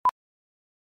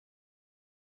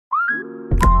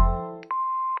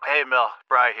Hey, Mel,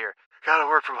 Bri here. Gotta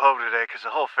work from home today because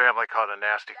the whole family caught a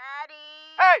nasty... Daddy!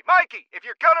 Hey, Mikey, if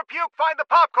you're gonna puke, find the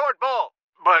popcorn bowl!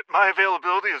 But my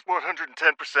availability is 110%.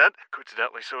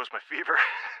 Coincidentally, so is my fever.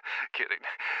 Kidding.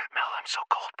 Mel, I'm so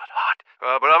cold but hot.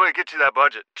 But I'm gonna get you that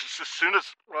budget just as soon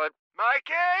as...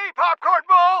 Mikey, popcorn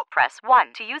bowl! Press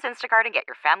 1 to use Instacart and get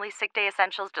your family sick day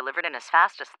essentials delivered in as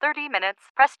fast as 30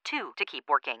 minutes. Press 2 to keep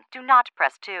working. Do not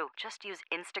press 2. Just use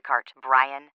Instacart,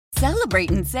 Brian.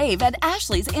 Celebrate and save at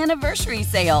Ashley's Anniversary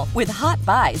Sale. With Hot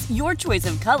Buys, your choice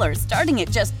of colors starting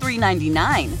at just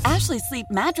 $3.99. Ashley Sleep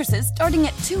mattresses starting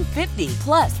at $2.50.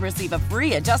 Plus, receive a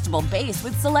free adjustable base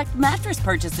with select mattress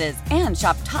purchases. And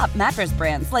shop top mattress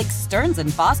brands like Stearns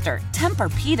 & Foster,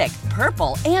 Tempur-Pedic,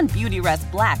 Purple, and Beautyrest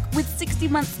Black with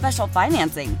 60-month special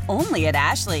financing. Only at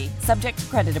Ashley. Subject to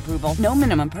credit approval. No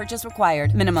minimum purchase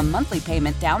required. Minimum monthly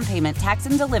payment, down payment, tax,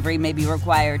 and delivery may be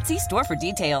required. See store for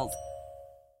details.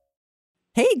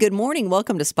 Hey, good morning.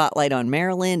 Welcome to Spotlight on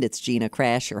Maryland. It's Gina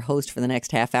Crash, your host for the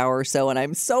next half hour or so, and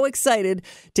I'm so excited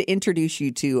to introduce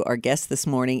you to our guest this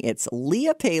morning. It's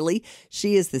Leah Paley.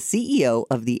 She is the CEO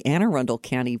of the Arundel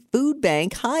County Food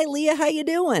Bank. Hi, Leah. How you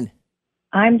doing?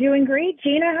 I'm doing great.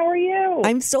 Gina, how are you?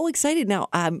 I'm so excited now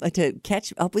to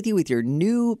catch up with you with your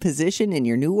new position and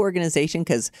your new organization,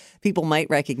 because people might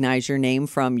recognize your name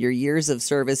from your years of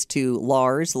service to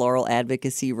LARS, Laurel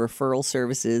Advocacy Referral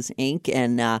Services, Inc.,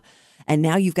 and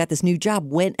now you've got this new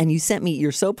job. And you sent me,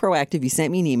 you're so proactive, you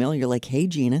sent me an email. You're like, hey,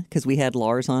 Gina, because we had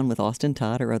Lars on with Austin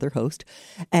Todd, our other host.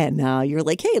 And you're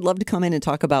like, hey, I'd love to come in and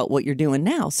talk about what you're doing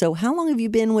now. So how long have you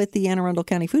been with the Arundel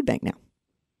County Food Bank now?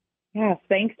 Yes,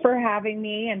 thanks for having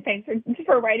me, and thanks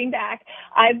for writing back.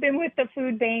 I've been with the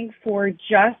food bank for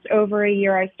just over a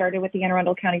year. I started with the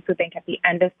Arundel County Food Bank at the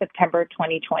end of September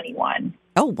 2021.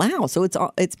 Oh, wow. So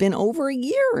it's been over a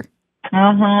year.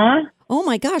 Uh-huh. Oh,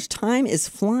 my gosh, time is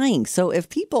flying. So if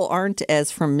people aren't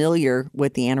as familiar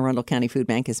with the Anne Arundel County Food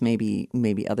Bank as maybe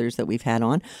others that we've had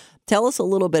on, tell us a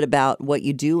little bit about what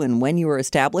you do and when you were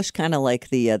established, kind of like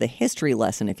the history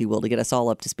lesson, if you will, to get us all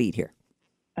up to speed here.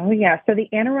 Oh, yeah. So the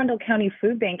Anne Arundel County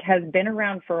Food Bank has been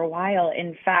around for a while.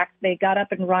 In fact, they got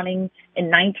up and running in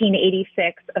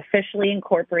 1986, officially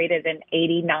incorporated in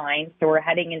 89. So we're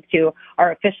heading into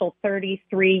our official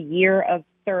 33 year of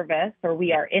service, or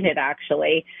we are in it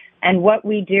actually. And what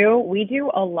we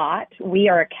do a lot. We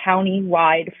are a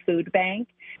county-wide food bank,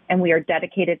 and we are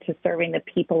dedicated to serving the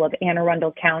people of Anne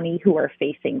Arundel County who are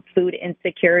facing food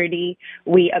insecurity.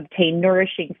 We obtain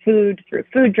nourishing food through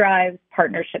food drives,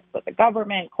 partnerships with the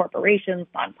government, corporations,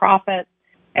 nonprofits,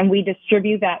 and we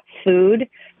distribute that food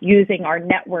using our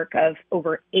network of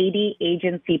over 80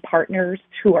 agency partners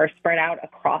who are spread out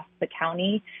across the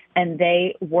county, and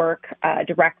they work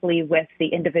directly with the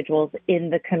individuals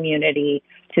in the community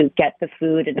to get the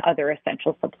food and other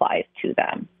essential supplies to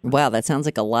them. Wow, that sounds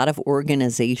like a lot of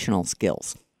organizational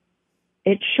skills.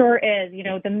 It sure is. You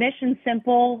know, the mission's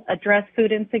simple, address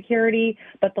food insecurity,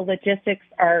 but the logistics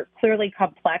are clearly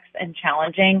complex and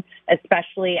challenging,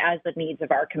 especially as the needs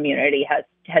of our community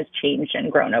has changed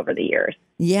and grown over the years.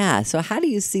 Yeah. So how do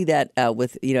you see that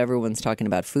with, everyone's talking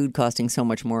about food costing so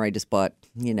much more. I just bought,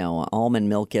 almond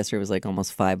milk yesterday. It was like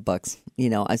almost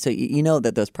 $5, so you know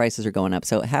that those prices are going up.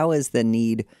 So how is the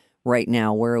need right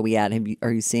now? Where are we at?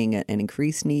 Are you seeing an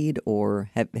increased need,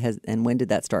 or and when did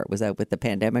that start? Was that with the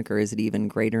pandemic, or is it even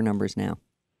greater numbers now?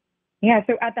 Yeah,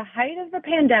 so at the height of the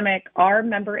pandemic, our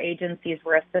member agencies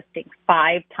were assisting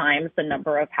 5 times the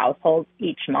number of households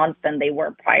each month than they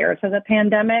were prior to the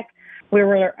pandemic. We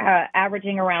were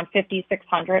averaging around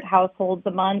 5,600 households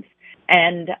a month,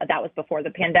 and that was before the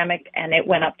pandemic, and it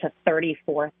went up to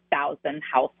 34,000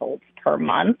 households per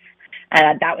month.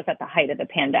 That was at the height of the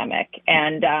pandemic.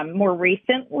 And more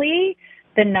recently,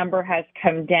 the number has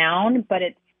come down, but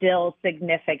it's still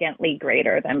significantly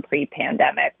greater than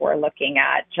pre-pandemic. We're looking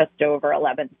at just over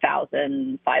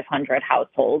 11,500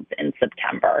 households in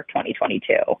September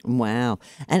 2022. Wow.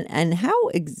 And how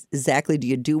exactly do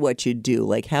you do what you do?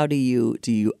 Like, how do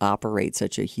you operate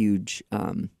such a huge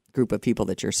group of people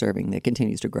that you're serving that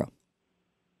continues to grow?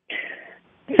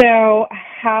 So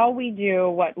how we do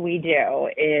what we do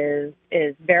is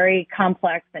very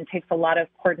complex and takes a lot of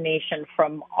coordination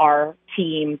from our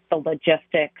team, the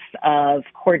logistics of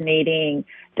coordinating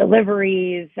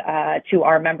deliveries to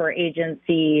our member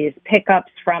agencies,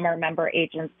 pickups from our member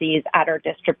agencies at our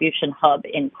distribution hub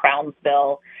in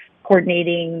Crownsville,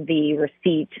 coordinating the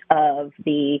receipt of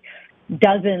the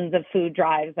dozens of food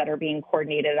drives that are being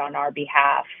coordinated on our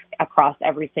behalf across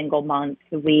every single month.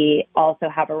 We also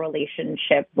have a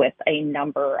relationship with a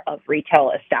number of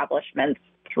retail establishments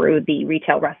through the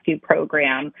Retail Rescue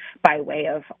Program by way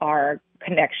of our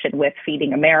connection with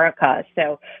Feeding America.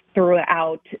 So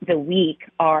throughout the week,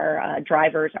 our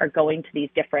drivers are going to these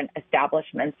different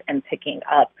establishments and picking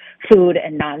up food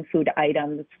and non-food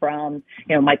items from,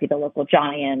 might be the local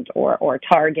Giant or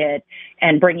Target,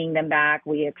 and bringing them back.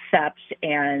 We accept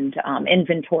and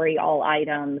inventory all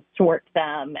items, sort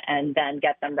them, and then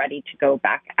get them ready to go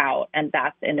back out. And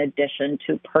that's in addition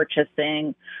to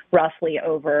purchasing roughly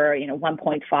over,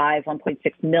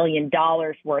 $1.6 million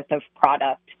worth of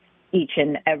product each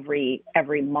and every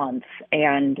month.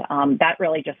 And that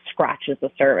really just scratches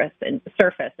the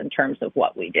surface in terms of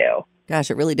what we do. Gosh,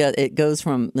 it really does. It goes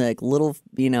from like little,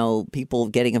 people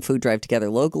getting a food drive together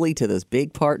locally to those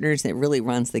big partners. It really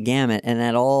runs the gamut, and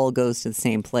that all goes to the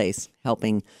same place,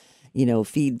 helping,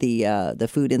 feed the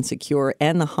food insecure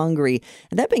and the hungry.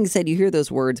 And that being said, you hear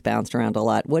those words bounced around a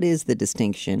lot. What is the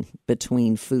distinction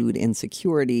between food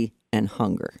insecurity and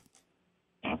hunger?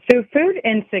 So food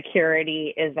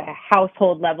insecurity is a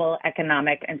household level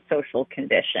economic and social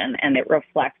condition, and it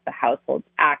reflects the household's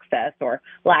access or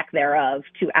lack thereof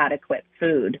to adequate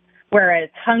food, whereas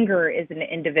hunger is an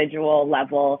individual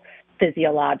level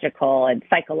physiological and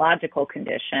psychological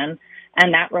condition,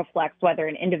 and that reflects whether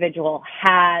an individual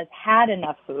has had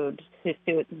enough food to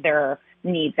suit their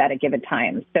needs at a given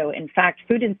time. So in fact,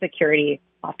 food insecurity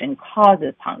often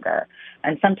causes hunger.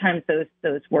 And sometimes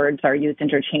those words are used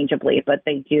interchangeably, but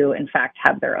they do, in fact,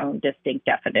 have their own distinct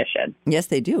definition. Yes,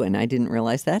 they do. And I didn't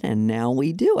realize that. And now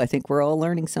we do. I think we're all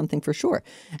learning something for sure.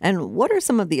 And what are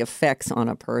some of the effects on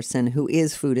a person who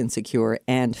is food insecure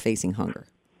and facing hunger?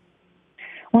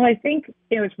 Well, I think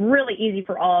it's really easy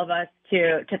for all of us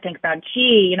to think about,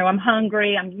 I'm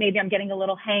hungry, maybe I'm getting a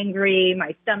little hangry,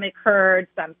 my stomach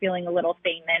hurts, I'm feeling a little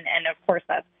faint, and of course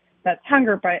that's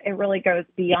hunger, but it really goes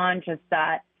beyond just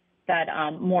that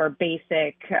more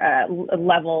basic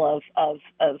level of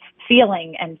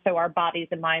feeling. And so our bodies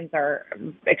and minds are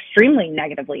extremely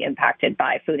negatively impacted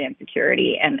by food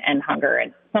insecurity and hunger.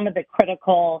 And some of the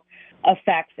critical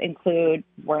effects include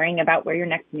worrying about where your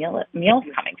next meal is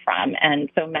coming from.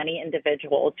 And so many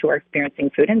individuals who are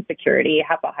experiencing food insecurity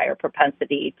have a higher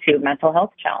propensity to mental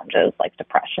health challenges like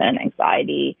depression,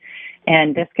 anxiety.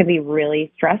 And this can be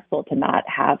really stressful to not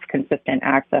have consistent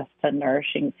access to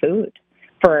nourishing food.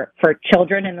 For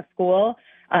children in the school,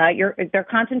 their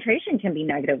concentration can be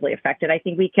negatively affected. I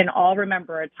think we can all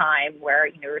remember a time where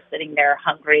you're sitting there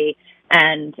hungry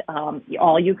and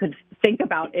all you could think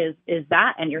about is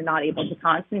that, and you're not able to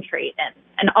concentrate.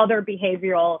 And other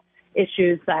behavioral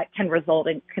issues that can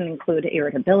include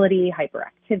irritability,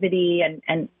 hyperactivity,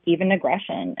 and even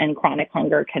aggression. And chronic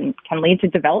hunger can lead to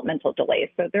developmental delays.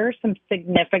 So there are some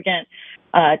significant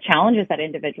challenges that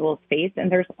individuals face.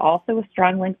 And there's also a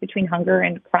strong link between hunger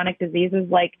and chronic diseases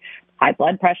like high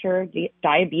blood pressure,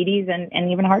 diabetes,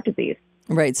 and even heart disease.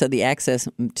 Right. So the access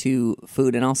to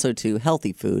food and also to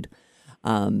healthy food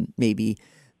maybe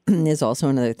is also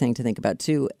another thing to think about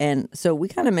too. And so we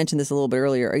kind of mentioned this a little bit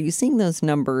earlier. Are you seeing those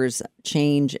numbers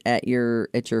change at your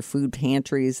food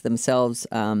pantries themselves?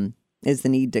 Is the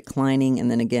need declining? And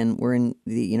then again, we're in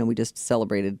the, we just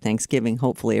celebrated Thanksgiving.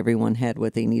 Hopefully everyone had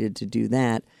what they needed to do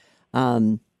that.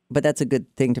 But that's a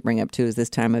good thing to bring up too, is this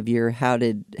time of year. How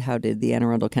did the Anne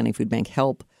Arundel County Food Bank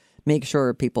help make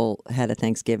sure people had a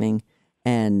Thanksgiving?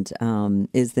 And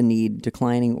is the need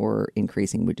declining or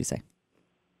increasing, would you say?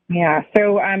 Yeah.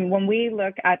 So when we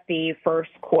look at the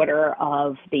first quarter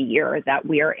of the year that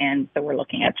we are in, so we're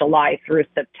looking at July through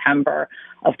September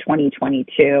of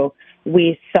 2022,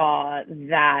 we saw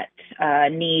that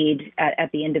need at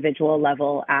the individual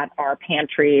level at our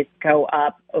pantries go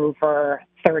up over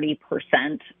 30%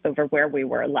 over where we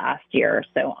were last year.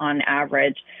 So on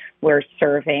average, we're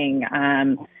serving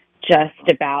just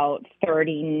about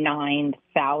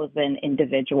 39,000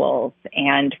 individuals.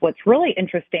 And what's really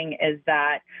interesting is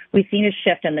that we've seen a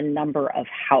shift in the number of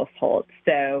households.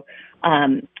 So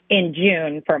in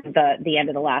June, from the end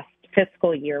of the last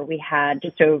fiscal year, we had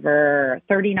just over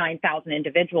 39,000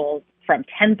 individuals from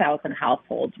 10,000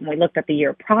 households. When we looked at the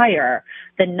year prior,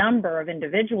 the number of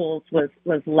individuals was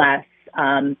less,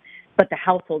 but the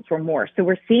households were more. So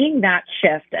we're seeing that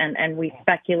shift, and we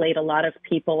speculate a lot of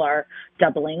people are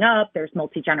doubling up. There's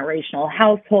multi-generational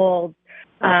households,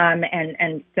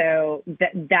 and so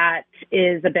that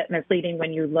is a bit misleading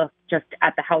when you look just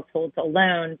at the households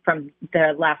alone from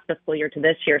the last fiscal year to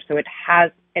this year. So it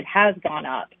has gone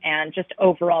up, and just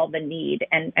overall the need.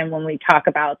 And when we talk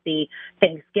about the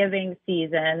Thanksgiving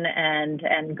season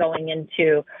and going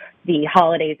into the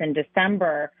holidays in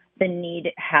December, the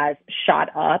need has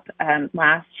shot up.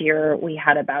 Last year, we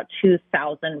had about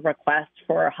 2,000 requests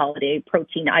for holiday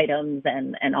protein items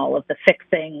and all of the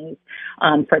fixings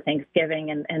for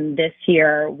Thanksgiving. And this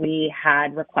year, we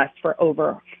had requests for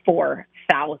over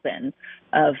 4,000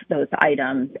 of those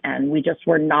items, and we just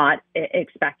were not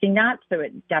expecting that. So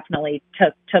it definitely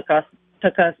took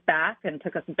us back and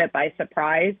took us a bit by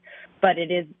surprise. But it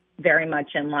is very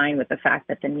much in line with the fact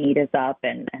that the need is up,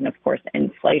 and of course,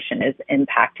 inflation is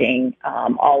impacting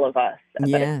all of us,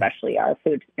 but especially our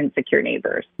food insecure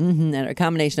neighbors. Mm-hmm. And a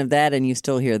combination of that, and you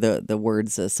still hear the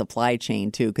words supply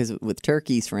chain too, because with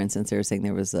turkeys, for instance, they were saying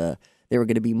there were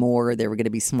going to be more, they were going to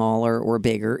be smaller or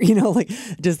bigger. Like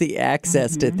just the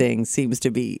access to things seems to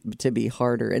be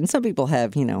harder. And some people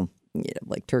have,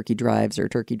 like turkey drives or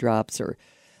turkey drops or,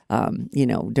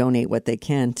 donate what they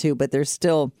can too. But there's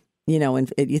still,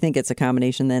 and you think it's a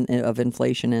combination then of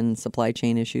inflation and supply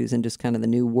chain issues and just kind of the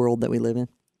new world that we live in?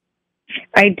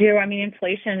 I do. I mean,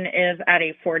 inflation is at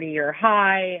a 40-year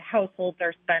high. Households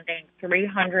are spending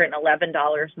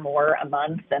 $311 more a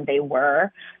month than they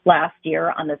were last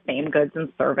year on the same goods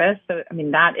and service. So, I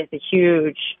mean, that is a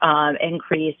huge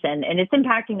increase, and it's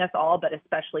impacting us all, but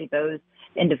especially those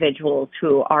individuals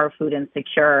who are food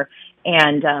insecure.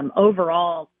 And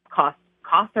overall, costs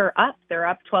are up. They're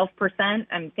up 12%,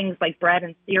 and things like bread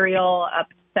and cereal up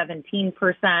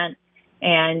 17%.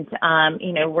 And,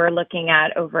 we're looking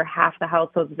at over half the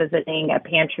households visiting a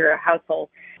pantry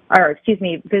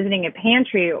visiting a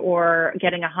pantry or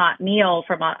getting a hot meal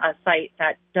from a site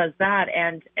that does that.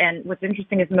 And what's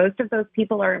interesting is most of those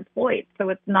people are employed. So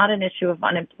it's not an issue of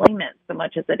unemployment so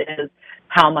much as it is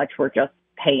how much we're just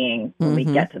paying when we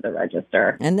get to the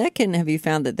register. And have you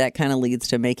found that kind of leads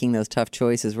to making those tough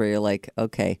choices where you're like,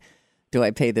 okay, do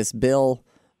I pay this bill?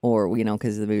 Or,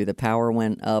 because maybe the power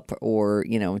went up, or,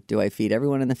 do I feed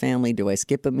everyone in the family? Do I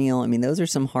skip a meal? I mean, those are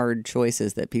some hard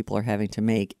choices that people are having to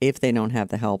make if they don't have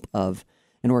the help of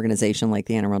an organization like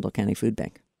the Anne Arundel County Food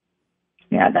Bank.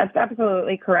 Yeah, that's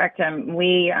absolutely correct.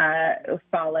 We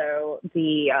follow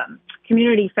the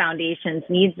Community Foundation's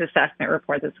Needs Assessment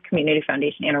Report. That's the Community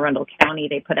Foundation Anne Arundel County.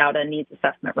 They put out a needs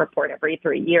assessment report every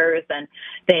 3 years, and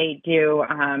they do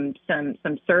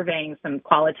some surveying, some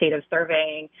qualitative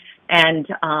surveying. And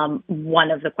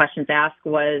one of the questions asked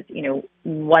was,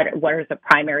 what are the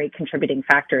primary contributing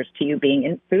factors to you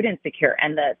being food insecure?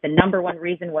 And the number one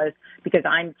reason was because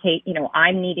I'm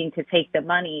needing to take the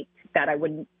money that I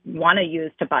would want to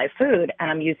use to buy food,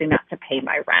 and I'm using that to pay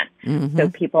my rent. Mm-hmm. So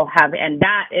people have, and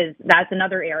that's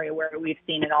another area where we've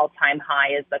seen an all-time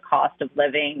high is the cost of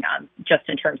living, just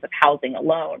in terms of housing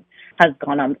alone, has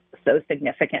gone up so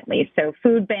significantly. So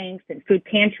food banks and food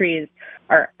pantries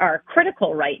are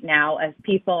critical right now as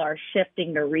people are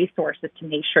shifting their resources to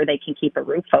make sure they can keep a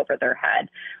roof over their head.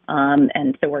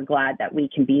 And so we're glad that we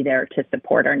can be there to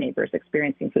support our neighbors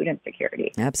experiencing food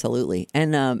insecurity. Absolutely.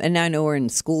 And now I know we're in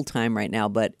school time right now,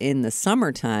 but in the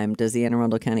summertime, does the Anne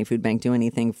Arundel County Food Bank do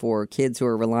anything for kids who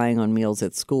are relying on meals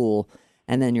at school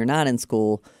and then you're not in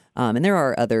school? And there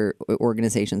are other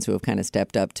organizations who have kind of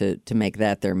stepped up to make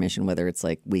that their mission, whether it's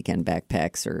like weekend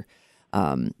backpacks or,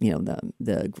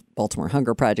 the Baltimore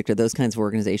Hunger Project or those kinds of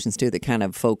organizations too that kind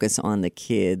of focus on the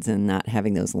kids and not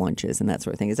having those lunches and that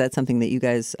sort of thing. Is that something that you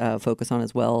guys focus on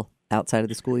as well outside of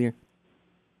the school year?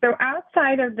 So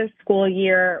outside of the school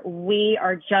year, we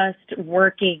are just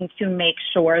working to make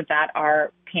sure that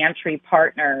our pantry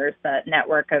partners, the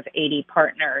network of 80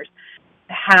 partners,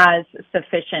 has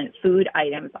sufficient food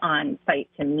items on site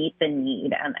to meet the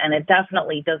need. And it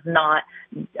definitely does not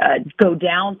go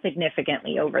down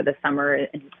significantly over the summer.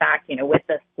 In fact, with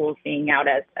the schools being out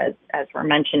as we're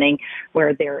mentioning,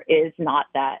 where there is not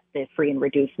the free and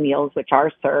reduced meals, which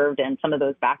are served, and some of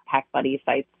those backpack buddy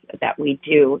sites that we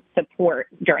do support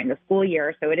during the school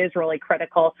year. So it is really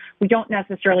critical. We don't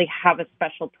necessarily have a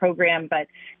special program, but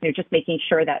just making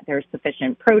sure that there's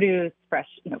sufficient produce,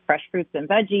 fresh fruits and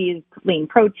veggies, lean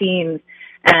proteins,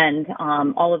 and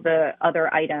all of the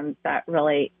other items that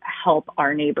really help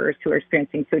our neighbors who are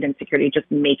experiencing food insecurity, just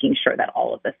making sure that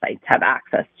all of the sites have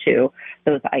access to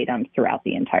those items throughout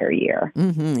the entire year.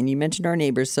 Mm-hmm. And you mentioned our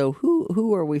neighbors. So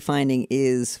who are we finding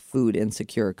is food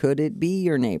insecure? Could it be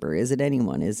your neighbor? Is it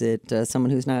anyone? Is it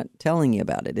someone who's not telling you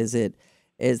about it? Is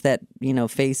that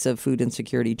face of food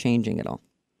insecurity changing at all?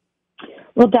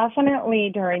 Well, definitely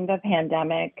during the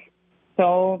pandemic,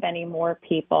 so many more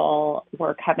people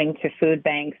were coming to food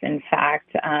banks. In fact,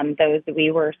 those that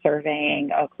we were surveying,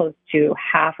 close to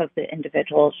half of the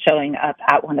individuals showing up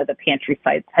at one of the pantry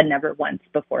sites had never once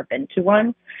before been to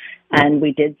one. And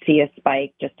we did see a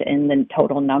spike just in the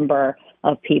total number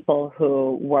of people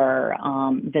who were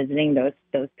visiting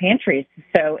those pantries.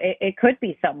 So it could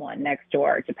be someone next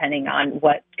door, depending on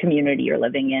what community you're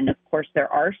living in. Of course,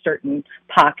 there are certain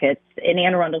pockets in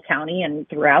Anne Arundel County and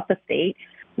throughout the state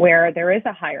where there is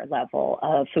a higher level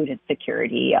of food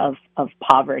insecurity, of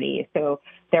poverty. So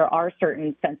there are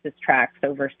certain census tracts,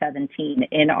 over 17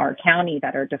 in our county,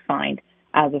 that are defined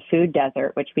as a food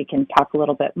desert, which we can talk a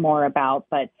little bit more about.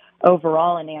 But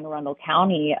overall in Anne Arundel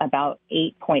County, about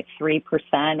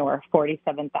 8.3% or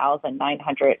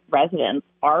 47,900 residents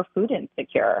are food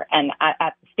insecure. And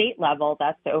at the state level,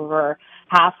 that's over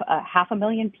half a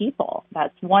million people.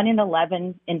 That's 1 in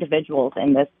 11 individuals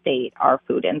in this state are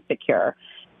food insecure.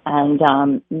 And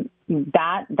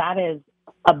that is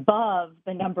above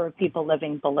the number of people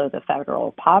living below the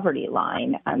federal poverty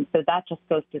line. And so that just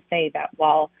goes to say that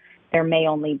while there may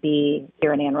only be,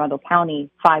 here in Anne Arundel County,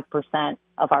 5%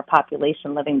 of our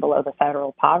population living below the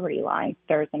federal poverty line,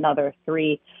 there's another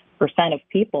 3% of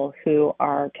people who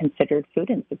are considered food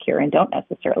insecure and don't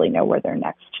necessarily know where their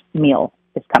next meal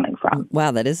is coming from.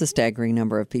 Wow, that is a staggering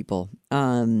number of people.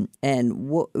 And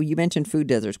you mentioned food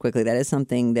deserts quickly. That is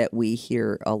something that we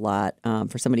hear a lot.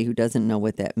 For somebody who doesn't know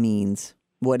what that means,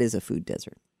 what is a food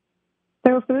desert?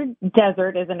 So a food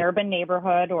desert is an urban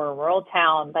neighborhood or a rural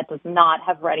town that does not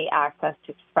have ready access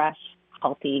to fresh,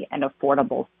 healthy, and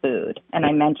affordable food. And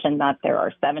I mentioned that there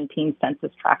are 17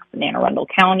 census tracts in Anne Arundel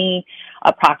County.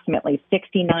 Approximately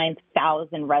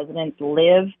 69,000 residents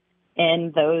live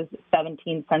in those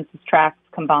 17 census tracts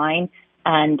combined.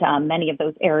 And many of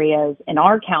those areas in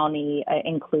our county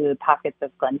include pockets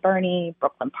of Glen Burnie,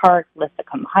 Brooklyn Park,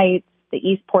 Lissicum Heights, the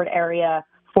Eastport area,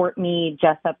 Fort Meade,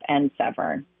 Jessup, and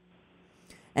Severn.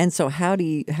 And so how do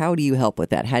you help with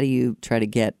that? How do you try to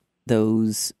get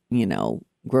those,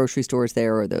 grocery stores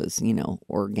there, or those,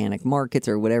 organic markets,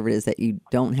 or whatever it is that you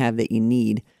don't have that you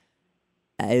need?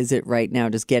 Is it right now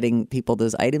just getting people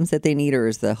those items that they need, or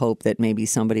is the hope that maybe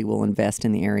somebody will invest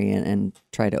in the area and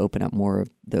try to open up more of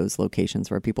those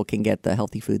locations where people can get the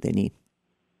healthy food they need?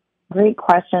 Great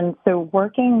question. So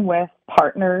working with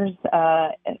partners,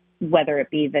 whether it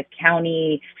be the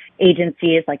county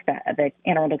agencies like the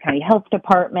Anne Arundel County Health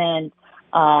Department,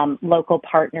 local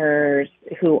partners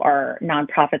who are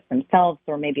nonprofits themselves,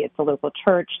 or maybe it's a local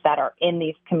church that are in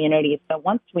these communities. So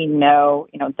once we know,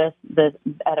 this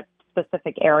at a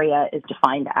specific area is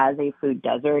defined as a food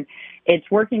desert, it's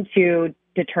working to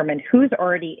determine who's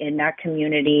already in that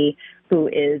community who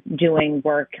is doing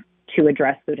work to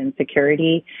address food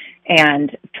insecurity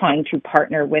and trying to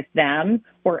partner with them,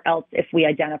 or else if we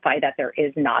identify that there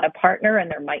is not a partner and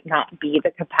there might not be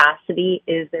the capacity,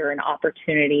 is there an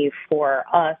opportunity for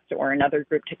us or another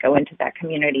group to go into that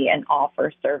community and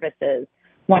offer services?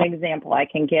 One example I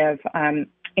can give,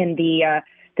 in the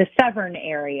Severn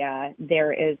area,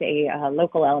 there is a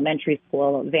local elementary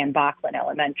school, Van Bachlen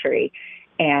Elementary,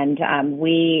 and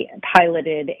we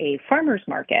piloted a farmer's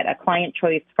market, a client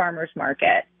choice farmer's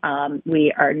market.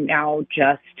 We are now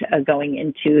just going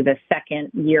into the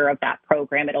second year of that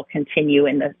program. It'll continue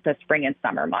in the spring and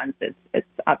summer months. It's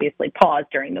obviously paused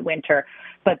during the winter,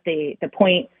 but the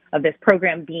point of this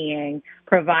program being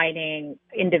providing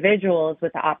individuals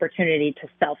with the opportunity to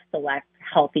self-select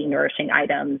healthy, nourishing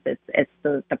items. It's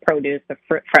the produce, the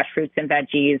fresh fruits and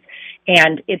veggies,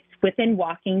 and it's within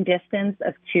walking distance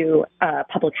of two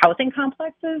public housing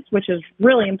complexes, which is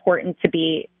really important to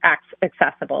be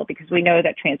accessible, because we know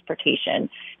that transportation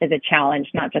is a challenge,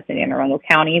 not just in Anne Arundel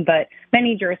County, but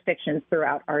many jurisdictions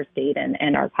throughout our state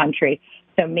and our country.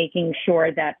 So making sure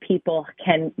that people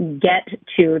can get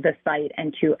to the site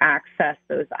and to access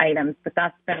those items. But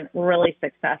that's been really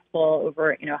successful,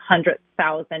 over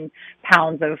 100,000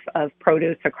 pounds of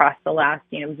produce across the last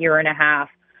year and a half,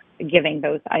 giving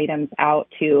those items out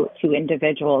to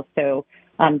individuals. So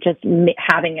just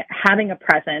having a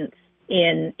presence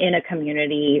in a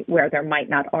community where there might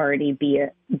not already be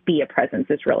a presence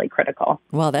is really critical.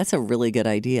 Well, that's a really good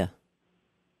idea.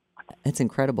 It's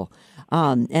incredible.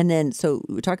 And then, so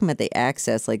we're talking about the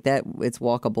access, like that, it's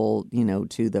walkable,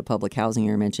 to the public housing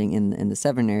you're mentioning in the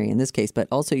Severn area in this case, but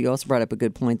also you also brought up a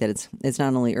good point that it's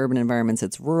not only urban environments,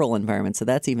 it's rural environments. So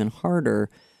that's even harder,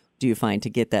 do you find, to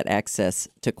get that access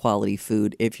to quality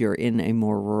food if you're in a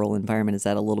more rural environment? Is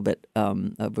that a little bit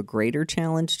of a greater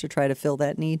challenge to try to fill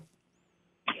that need?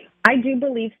 I do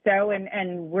believe so,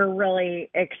 and we're really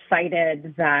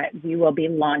excited that we will be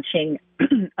launching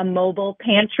a mobile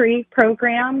pantry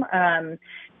program.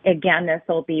 Again, this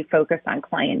will be focused on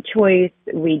client choice.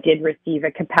 We did receive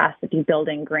a capacity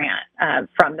building grant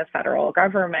from the federal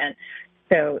government.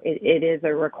 So it is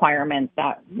a requirement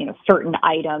that, certain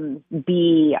items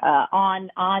be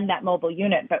on that mobile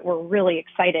unit. But we're really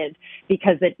excited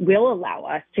because it will allow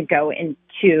us to go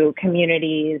into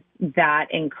communities that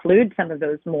include some of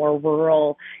those more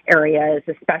rural areas,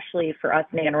 especially for us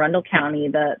in Anne Arundel County.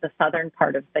 The southern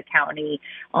part of the county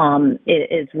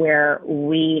is where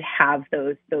we have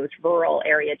those rural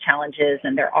area challenges,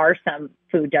 and there are some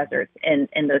food deserts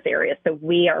in those areas. So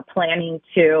we are planning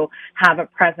to have a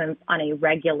presence on a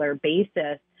regular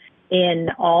basis in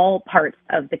all parts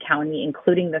of the county,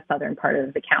 including the southern part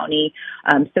of the county,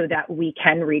 so that we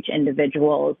can reach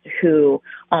individuals who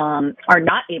are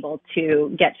not able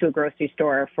to get to a grocery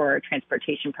store for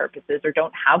transportation purposes or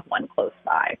don't have one close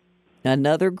by.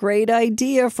 Another great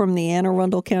idea from the Anne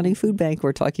Arundel County Food Bank.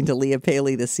 We're talking to Leah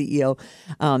Paley, the CEO.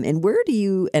 And where do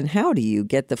you and how do you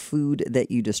get the food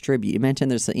that you distribute? You mentioned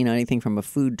there's anything from a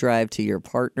food drive to your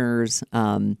partners.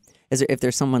 If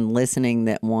there's someone listening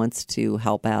that wants to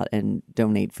help out and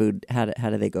donate food, how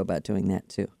do they go about doing that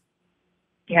too?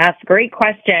 Yes, great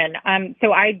question.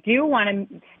 So I do want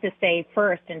to say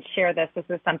first and share this. This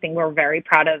is something we're very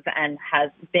proud of and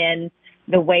has been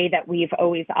the way that we've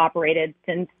always operated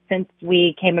since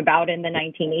we came about in the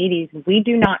 1980s. We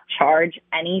do not charge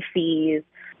any fees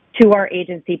to our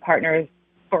agency partners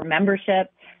for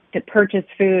membership, to purchase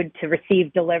food, to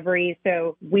receive delivery.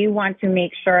 So we want to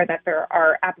make sure that there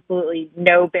are absolutely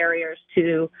no barriers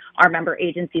to our member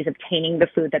agencies obtaining the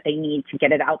food that they need to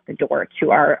get it out the door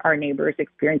to our neighbors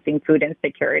experiencing food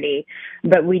insecurity.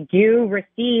 But we do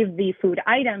receive the food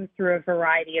items through a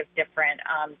variety of different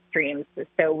streams.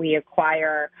 So we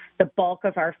acquire the bulk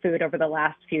of our food over the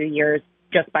last few years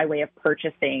just by way of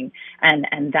purchasing.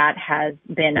 And that has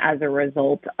been as a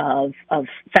result of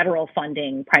federal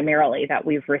funding primarily that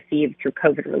we've received through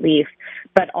COVID relief,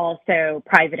 but also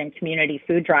private and community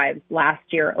food drives. Last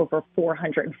year, over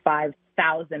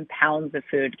 405,000 pounds of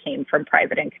food came from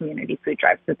private and community food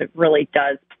drives. So it really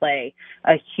does play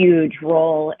a huge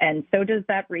role. And so does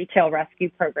that retail rescue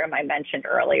program I mentioned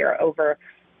earlier. Over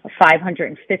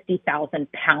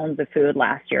 550,000 pounds of food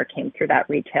last year came through that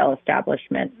retail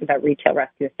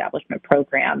rescue establishment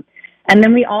program. And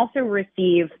then we also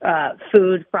receive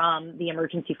food from the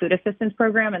Emergency Food Assistance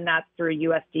Program, and that's through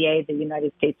USDA, the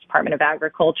United States Department of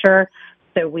Agriculture.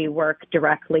 So we work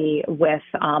directly with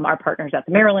our partners at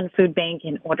the Maryland Food Bank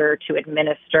in order to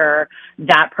administer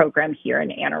that program here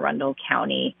in Anne Arundel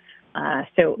County.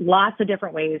 So lots of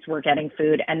different ways we're getting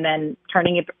food and then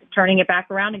turning it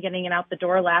back around and getting it out the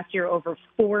door. Last year, over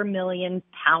 4 million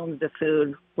pounds of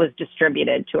food was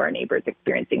distributed to our neighbors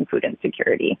experiencing food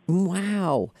insecurity.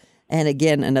 Wow. And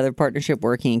again, another partnership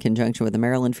working in conjunction with the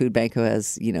Maryland Food Bank, who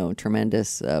has,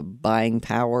 tremendous buying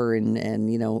power,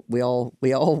 and we all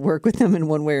work with them in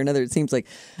one way or another, it seems like.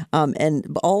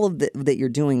 And all of that you're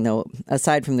doing, though,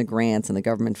 aside from the grants and the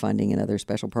government funding and other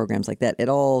special programs like that, it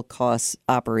all costs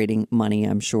operating money,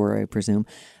 I'm sure, I presume.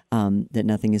 That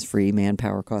nothing is free.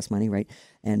 Manpower costs money, right?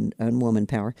 And woman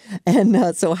power.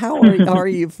 And so how are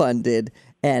you funded?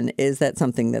 And is that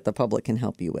something that the public can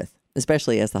help you with,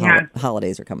 especially as the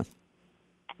holidays are coming?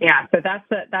 Yeah, so that's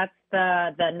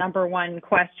the number one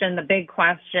question, the big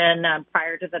question.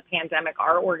 Prior to the pandemic,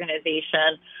 our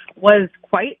organization was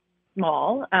quite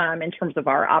small in terms of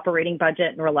our operating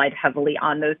budget and relied heavily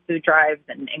on those food drives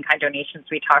and in-kind donations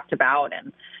we talked about.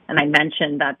 And I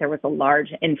mentioned that there was a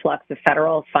large influx of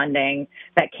federal funding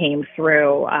that came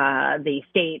through the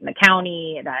state and the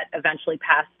county that eventually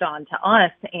passed on to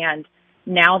us. And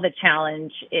now the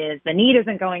challenge is the need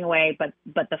isn't going away, but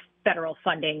the federal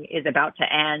funding is about to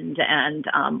end, and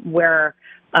we're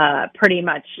pretty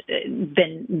much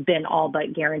been all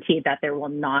but guaranteed that there will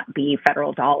not be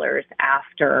federal dollars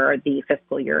after the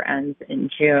fiscal year ends in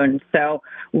June. So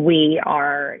we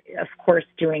are, of course,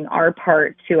 doing our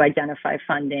part to identify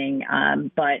funding,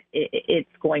 but it's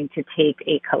going to take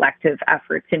a collective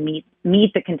effort to meet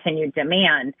the continued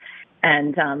demand.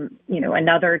 And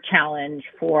another challenge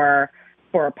for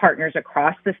partners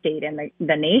across the state and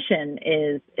the nation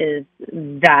is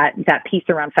that piece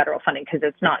around federal funding, because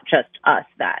it's not just us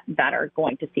that are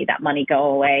going to see that money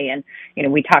go away. And,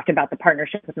 we talked about the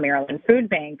partnership with Maryland Food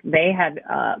Bank. They had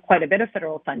quite a bit of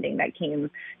federal funding that came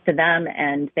to them,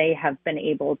 and they have been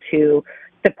able to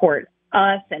support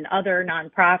us and other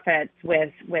nonprofits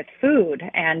with food.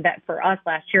 And that for us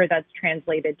last year, that's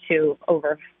translated to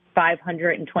over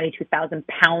 522,000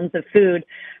 pounds of food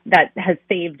that has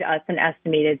saved us an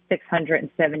estimated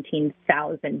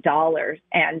 $617,000.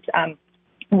 And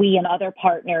we and other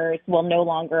partners will no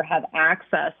longer have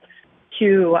access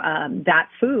to that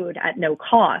food at no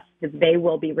cost, they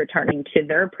will be returning to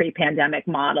their pre-pandemic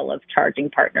model of charging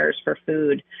partners for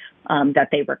food that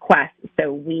they request.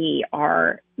 So we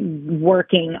are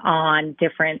working on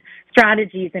different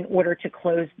strategies in order to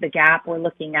close the gap. We're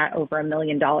looking at over $1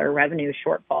 million revenue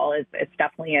shortfall. It's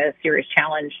definitely a serious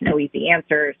challenge, no easy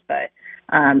answers, but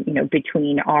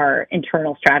between our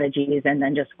internal strategies and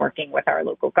then just working with our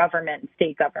local government and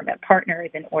state government partners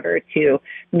in order to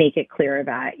make it clear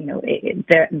that,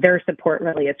 their support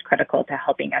really is critical to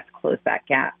helping us close that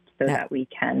gap so that we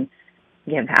can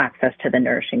give access to the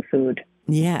nourishing food.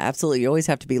 Yeah, absolutely. You always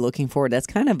have to be looking forward. That's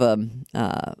kind of a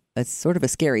sort of a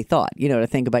scary thought, to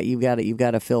think about. You've got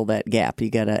to fill that gap.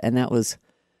 And that was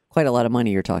quite a lot of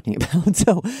money you're talking about.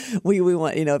 So we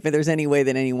want, if there's any way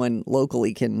that anyone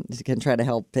locally can try to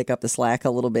help pick up the slack a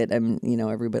little bit, and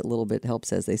every little bit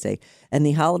helps, as they say. And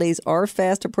the holidays are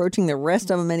fast approaching, the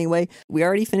rest of them anyway. We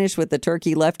already finished with the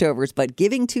turkey leftovers, but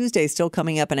Giving Tuesday is still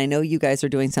coming up, and I know you guys are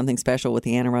doing something special with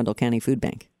the Anne Arundel County Food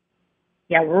Bank.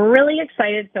 Yeah, we're really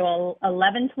excited. So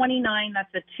 11/29,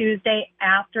 that's a Tuesday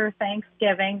after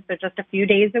Thanksgiving, so just a few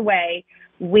days away.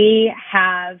 We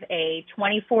have a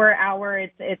 24-hour,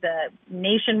 it's a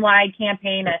nationwide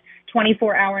campaign, a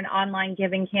 24-hour and online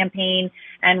giving campaign,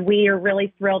 and we are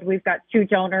really thrilled. We've got 2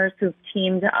 donors who've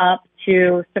teamed up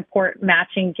to support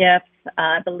matching gifts.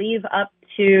 I believe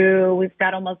we've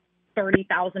got almost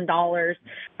 $30,000.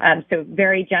 So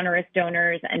very generous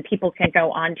donors, and people can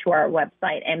go onto our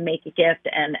website and make a gift,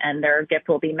 and their gift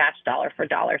will be matched dollar for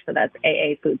dollar. So that's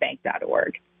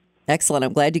aafoodbank.org. Excellent.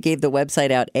 I'm glad you gave the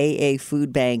website out,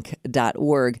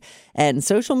 aafoodbank.org. And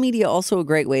social media, also a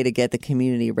great way to get the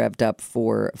community revved up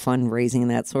for fundraising and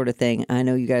that sort of thing. I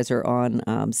know you guys are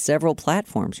on several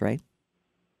platforms, right?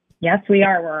 Yes, we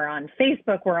are. We're on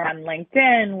Facebook, we're on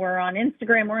LinkedIn, we're on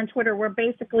Instagram, we're on Twitter. We're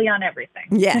basically on everything.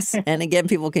 Yes. And again,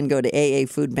 people can go to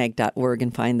aafoodbank.org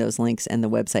and find those links and the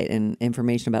website and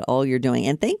information about all you're doing.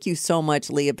 And thank you so much,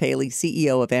 Leah Paley,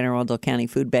 CEO of Anne Arundel County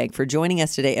Food Bank, for joining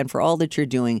us today and for all that you're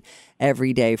doing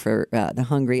every day for the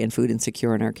hungry and food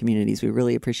insecure in our communities. We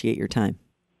really appreciate your time.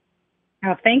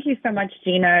 Oh, thank you so much,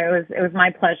 Gina. It was my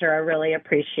pleasure. I really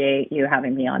appreciate you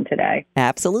having me on today.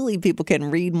 Absolutely. People can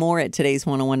read more at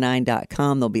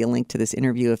todays1019.com. There'll be a link to this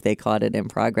interview if they caught it in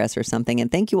progress or something.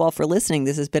 And thank you all for listening.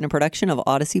 This has been a production of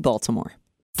Odyssey Baltimore.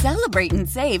 Celebrate and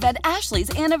save at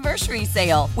Ashley's Anniversary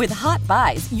Sale. With Hot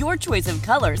Buys, your choice of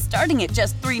colors starting at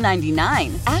just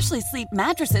 $3.99. Ashley Sleep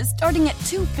mattresses starting at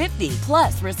 $2.50.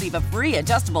 Plus, receive a free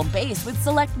adjustable base with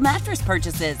select mattress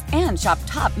purchases. And shop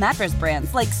top mattress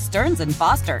brands like Stearns &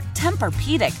 Foster,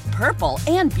 Tempur-Pedic, Purple,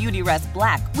 and Beautyrest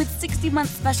Black with 60-month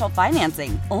special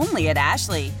financing. Only at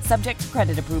Ashley. Subject to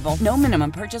credit approval. No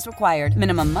minimum purchase required.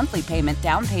 Minimum monthly payment,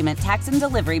 down payment, tax, and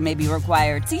delivery may be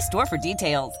required. See store for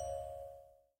details.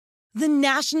 The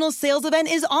national sales event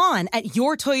is on at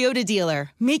your Toyota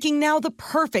dealer, making now the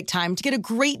perfect time to get a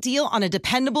great deal on a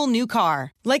dependable new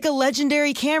car. Like a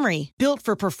legendary Camry, built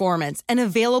for performance and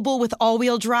available with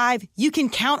all-wheel drive, you can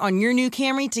count on your new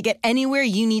Camry to get anywhere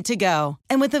you need to go.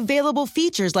 And with available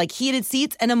features like heated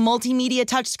seats and a multimedia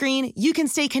touchscreen, you can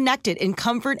stay connected in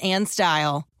comfort and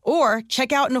style. Or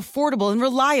check out an affordable and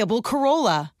reliable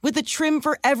Corolla with a trim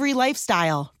for every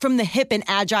lifestyle. From the hip and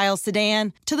agile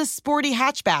sedan to the sporty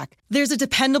hatchback, there's a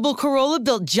dependable Corolla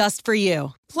built just for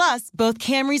you. Plus, both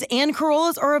Camrys and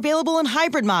Corollas are available in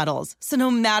hybrid models, so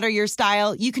no matter your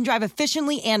style, you can drive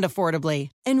efficiently and affordably.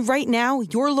 And right now,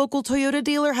 your local Toyota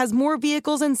dealer has more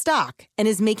vehicles in stock and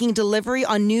is making delivery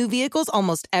on new vehicles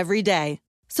almost every day.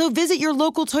 So visit your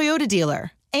local Toyota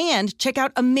dealer. And check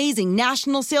out amazing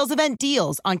national sales event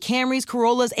deals on Camrys,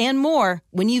 Corollas, and more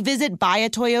when you visit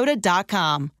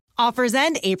buyatoyota.com. Offers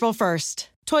end April 1st.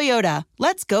 Toyota,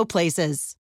 let's go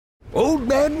places. Old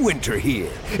Man Winter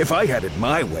here. If I had it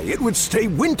my way, it would stay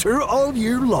winter all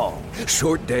year long.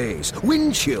 Short days,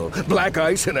 wind chill, black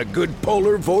ice, and a good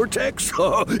polar vortex.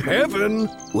 Oh, heaven.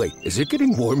 Wait, is it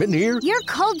getting warm in here? Your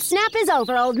cold snap is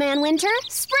over, Old Man Winter.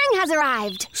 Spring has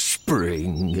arrived.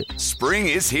 Spring. Spring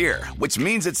is here, which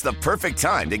means it's the perfect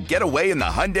time to get away in the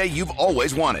Hyundai you've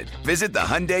always wanted. Visit the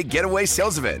Hyundai Getaway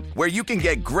Sales Event, where you can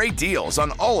get great deals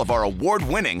on all of our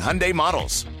award-winning Hyundai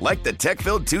models, like the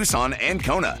tech-filled Tucson and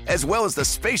Kona, as well as the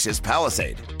spacious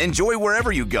Palisade. Enjoy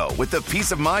wherever you go with the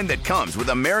peace of mind that comes with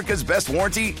America's best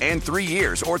warranty and 3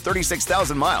 years or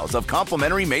 36,000 miles of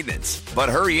complimentary maintenance. But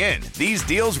hurry in, these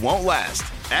deals won't last.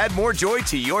 Add more joy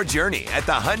to your journey at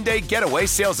the Hyundai Getaway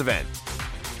Sales Event.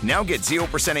 Now get 0%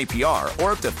 APR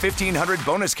or up to $1,500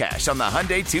 bonus cash on the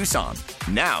Hyundai Tucson.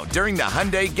 Now, during the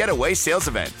Hyundai Getaway Sales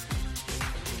Event.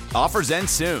 Offers end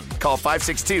soon. Call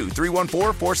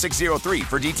 562-314-4603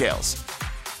 for details.